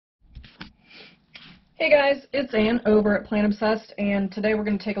Hey guys, it's Ann over at Plant Obsessed, and today we're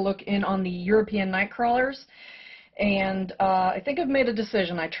going to take a look in on the European night crawlers. And I think I've made a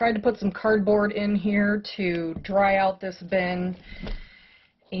decision. I tried to put some cardboard in here to dry out this bin,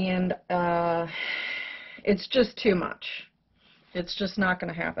 and it's just too much. It's just not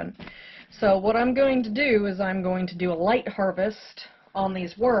going to happen. So what I'm going to do is I'm going to do a light harvest on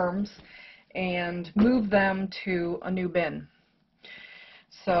these worms and move them to a new bin.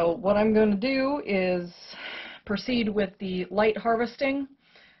 So what I'm going to do is proceed with the light harvesting,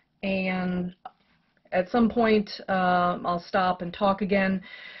 and at some point I'll stop and talk again,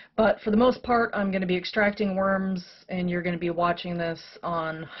 but for the most part I'm going to be extracting worms and you're going to be watching this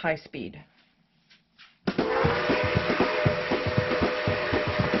on high speed.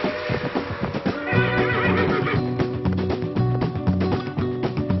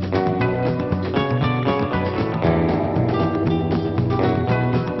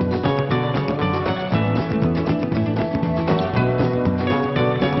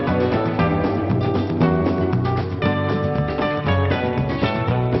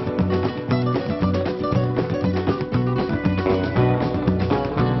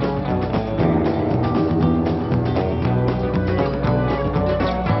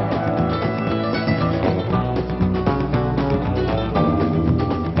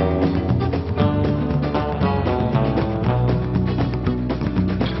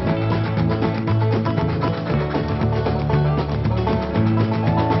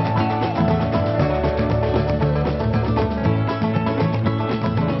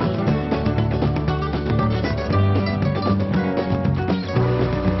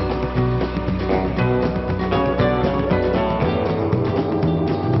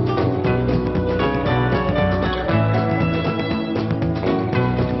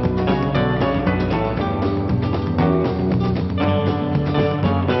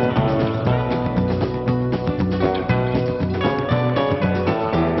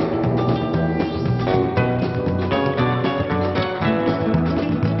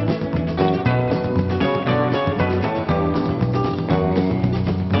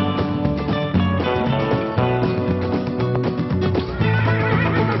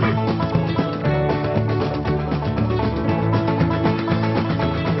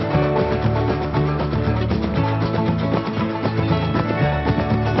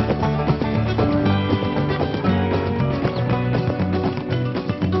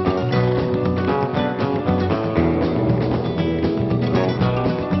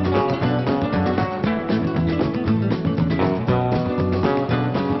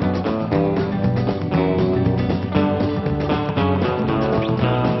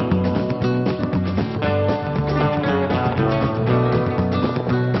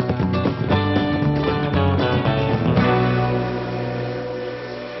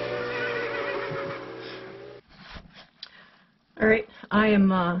 Alright, I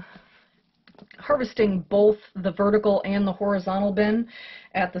am harvesting both the vertical and the horizontal bin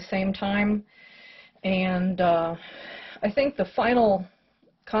at the same time, and I think the final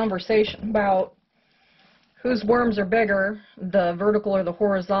conversation about whose worms are bigger, the vertical or the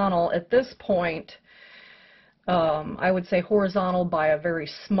horizontal, at this point I would say horizontal by a very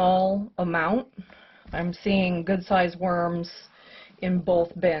small amount. I'm seeing good sized worms in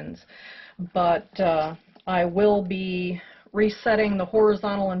both bins, but I will be resetting the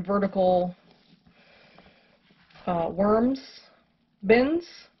horizontal and vertical worms bins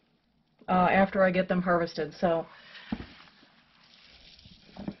after I get them harvested. So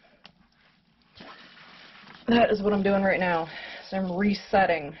that is what I'm doing right now. So I'm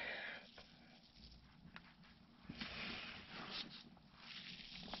resetting.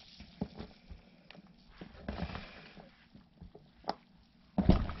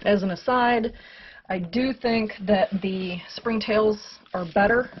 As an aside, I do think that the springtails are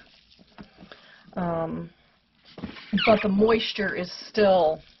better, but the moisture is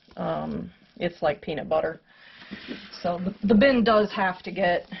still, it's like peanut butter. So the bin does have to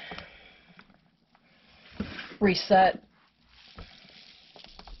get reset.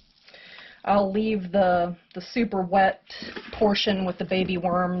 I'll leave the super wet portion with the baby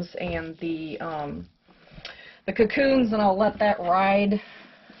worms and the cocoons, and I'll let that ride.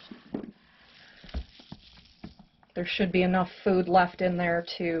 There should be enough food left in there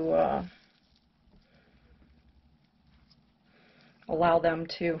to allow them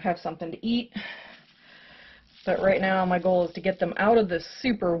to have something to eat. But right now my goal is to get them out of this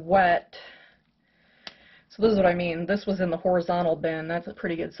super wet. So this is what I mean. This was in the horizontal bin. That's a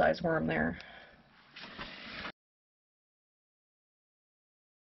pretty good sized worm there.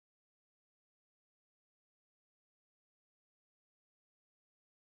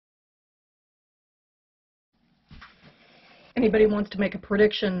 anybody wants to make a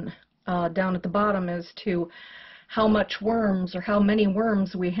prediction down at the bottom as to how much worms or how many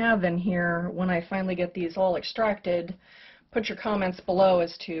worms we have in here when I finally get these all extracted, put your comments below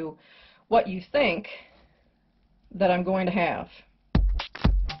as to what you think that I'm going to have.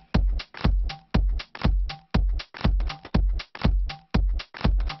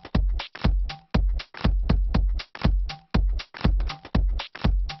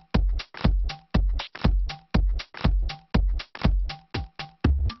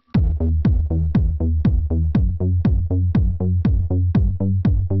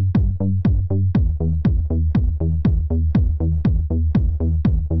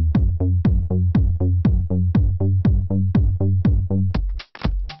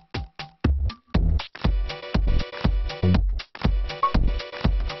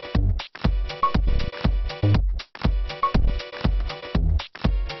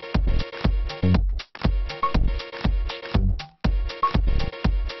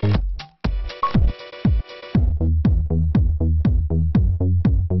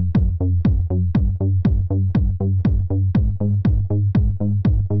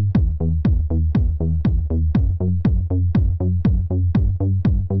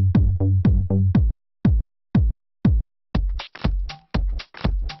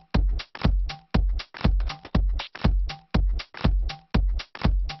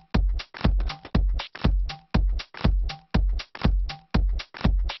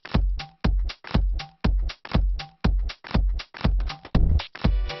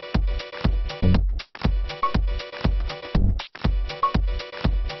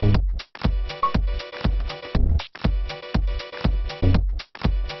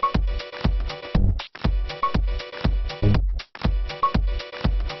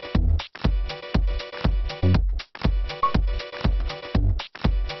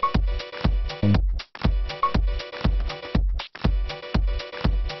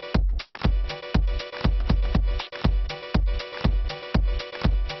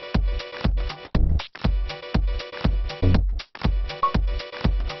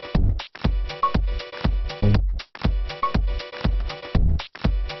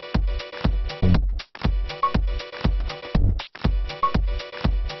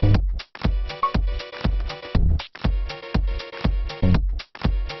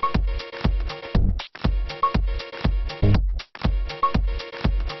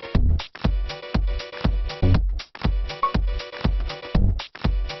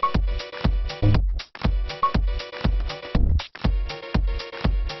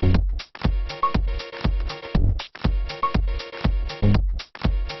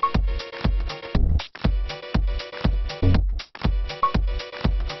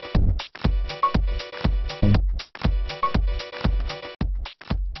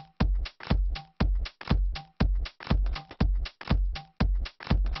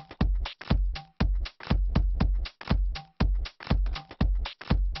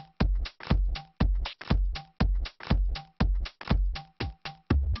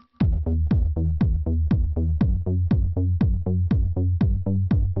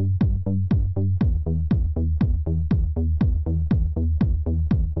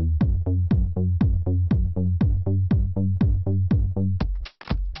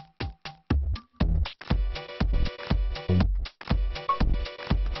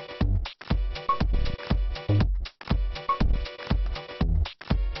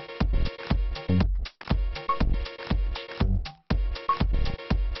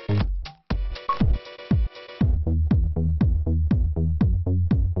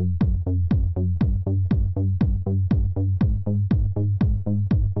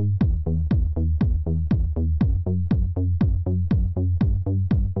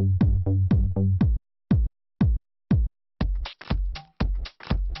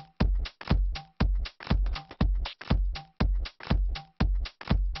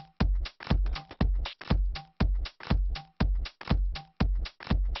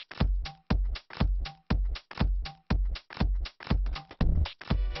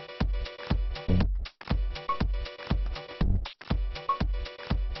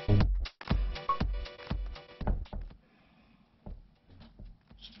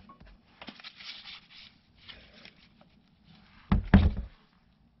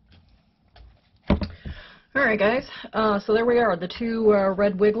 Alright guys, so there we are, the two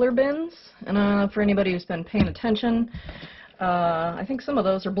red wiggler bins, and for anybody who's been paying attention, I think some of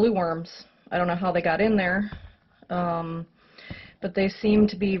those are blue worms. I don't know how they got in there, but they seem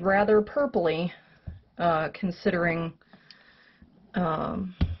to be rather purpley, considering they're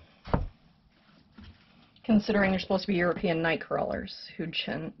supposed to be European night crawlers, who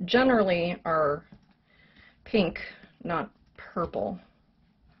generally are pink, not purple.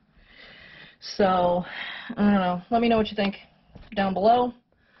 So, I don't know. Let me know what you think down below.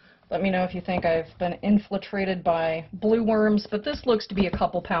 Let me know if you think I've been infiltrated by blue worms, but this looks to be a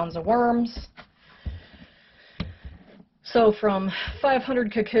couple pounds of worms. So from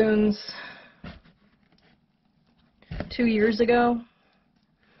 500 cocoons 2 years ago,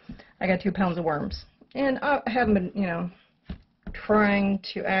 I got 2 pounds of worms. And I haven't been, you know, trying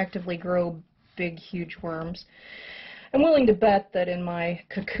to actively grow big, huge worms. I'm willing to bet that in my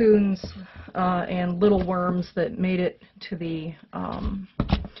cocoons and little worms that made it to the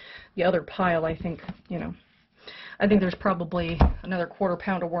other pile, I think, you know, I think there's probably another 1/4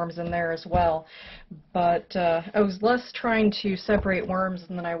 pound of worms in there as well. But I was less trying to separate worms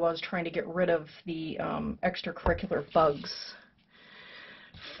than I was trying to get rid of the extracurricular bugs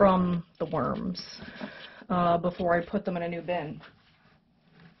from the worms before I put them in a new bin.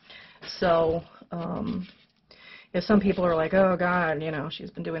 So, if some people are like, oh God, you know,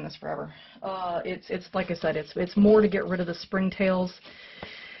 she's been doing this forever. It's like I said, it's more to get rid of the springtails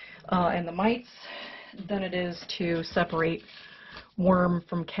and the mites than it is to separate worm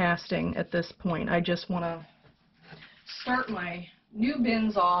from casting at this point. I just want to start my new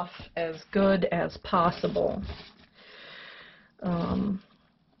bins off as good as possible.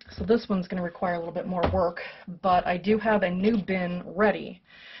 So this one's going to require a little bit more work, but I do have a new bin ready.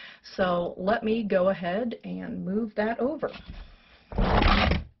 So let me go ahead and move that over.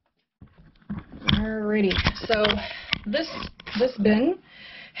 Alrighty, so this bin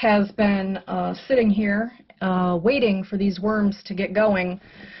has been sitting here waiting for these worms to get going,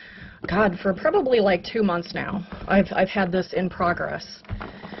 God, for probably like 2 months now. I've had this in progress.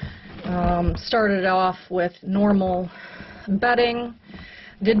 Started off with normal bedding,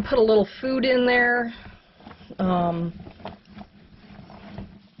 did put a little food in there.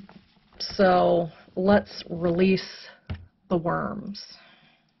 So let's release the worms.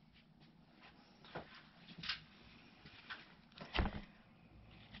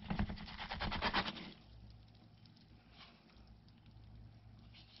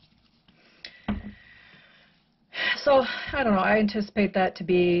 So, I don't know, I anticipate that to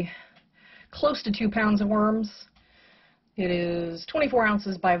be close to 2 pounds of worms. It is 24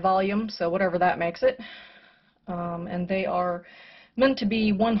 ounces by volume, so whatever that makes it. And they are meant to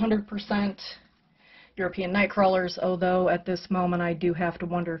be 100% European night crawlers, although at this moment I do have to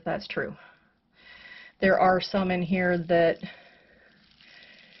wonder if that's true. There are some in here that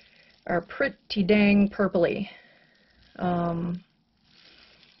are pretty dang purpley.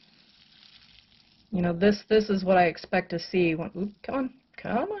 You know, this is what I expect to see when, oop, come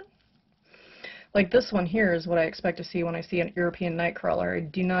on. Like this one here is what I expect to see when I see an European nightcrawler. I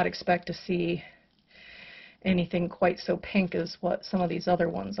do not expect to see anything quite so pink as what some of these other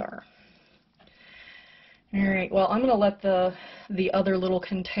ones are. Alright, well, I'm going to let the other little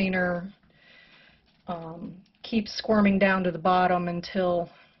container keep squirming down to the bottom until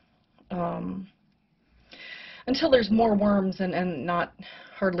there's more worms and not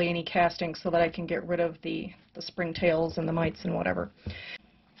hardly any casting, so that I can get rid of the springtails and the mites and whatever.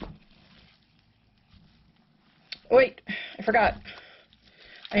 Wait, I forgot.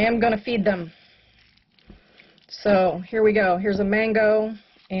 I am going to feed them. So here we go. Here's a mango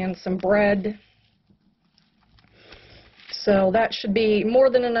and some bread. So that should be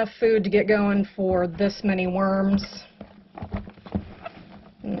more than enough food to get going for this many worms.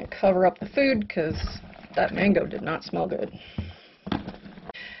 I'm going to cover up the food because that mango did not smell good.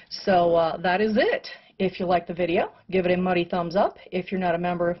 So that is it. If you like the video, give it a muddy thumbs up. If you're not a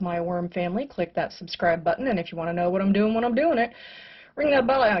member of my worm family, click that subscribe button. And if you want to know what I'm doing when I'm doing it, ring that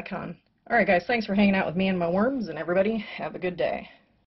bell icon. Alright guys, thanks for hanging out with me and my worms, and everybody have a good day.